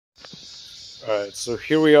Alright, so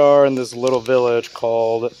here we are in this little village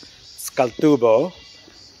called Tskaltubo,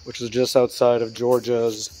 which is just outside of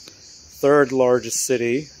Georgia's third largest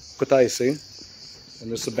city, Kutaisi,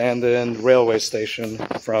 and this abandoned railway station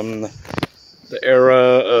from the era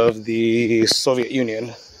of the Soviet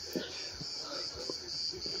Union.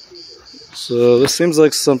 So this seems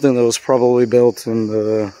like something that was probably built in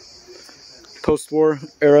the post-war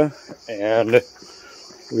era, and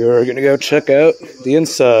we are going to go check out the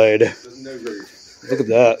inside. Look at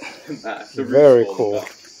that. Very cool.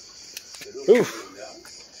 Oof.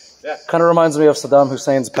 Kind of reminds me of Saddam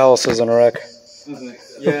Hussein's palaces in Iraq.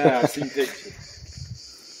 Yeah, I've seen pictures.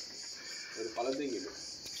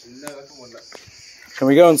 Can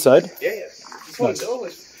we go inside? Yeah. Nice.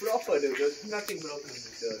 Always proper, dude. There's nothing broken in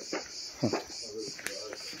this church.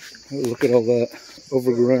 Look at all that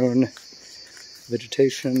overgrown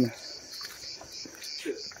vegetation.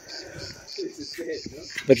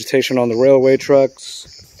 Vegetation on the railway tracks.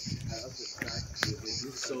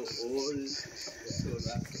 So old, so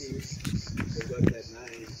rusty. Forgot that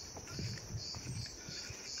name.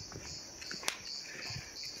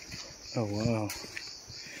 Oh wow.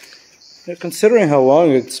 Yeah, considering how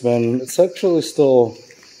long it's been, it's actually still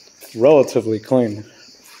relatively clean.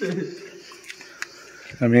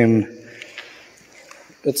 I mean,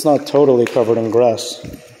 it's not totally covered in grass.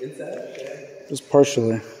 Just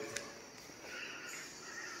partially.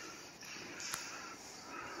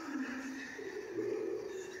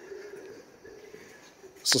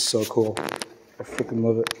 This is so cool. I freaking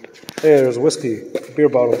love it. Hey, there's whiskey, beer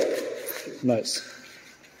bottle. Nice.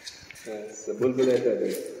 It's a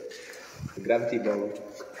bulbulator, a gravity bottle.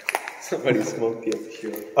 Somebody smoked it for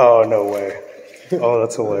sure. Oh, no way. Oh,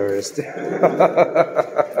 that's hilarious.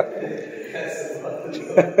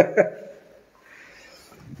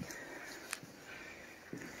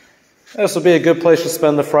 This would be a good place to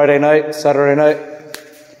spend the Friday night, Saturday night.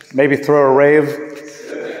 Maybe throw a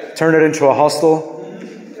rave, turn it into a hostel.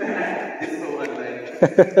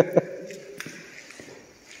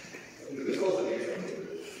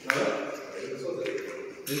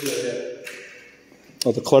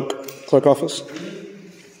 Oh, the clerk office?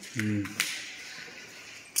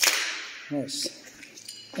 Nice.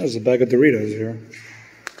 There's a bag of Doritos here.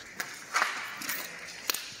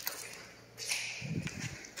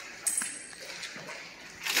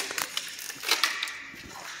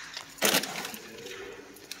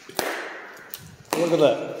 Look at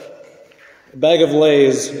that. A bag of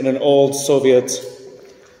Lay's in an old Soviet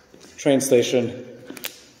train station.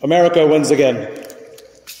 America wins again.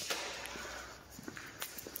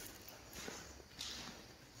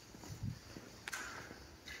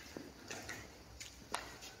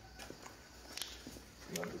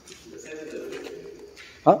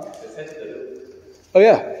 Huh? Oh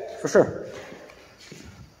yeah, for sure.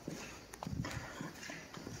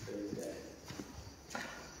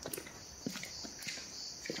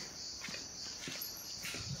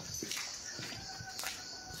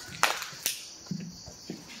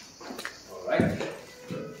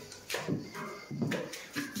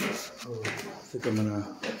 I think I'm gonna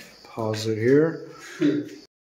pause it here.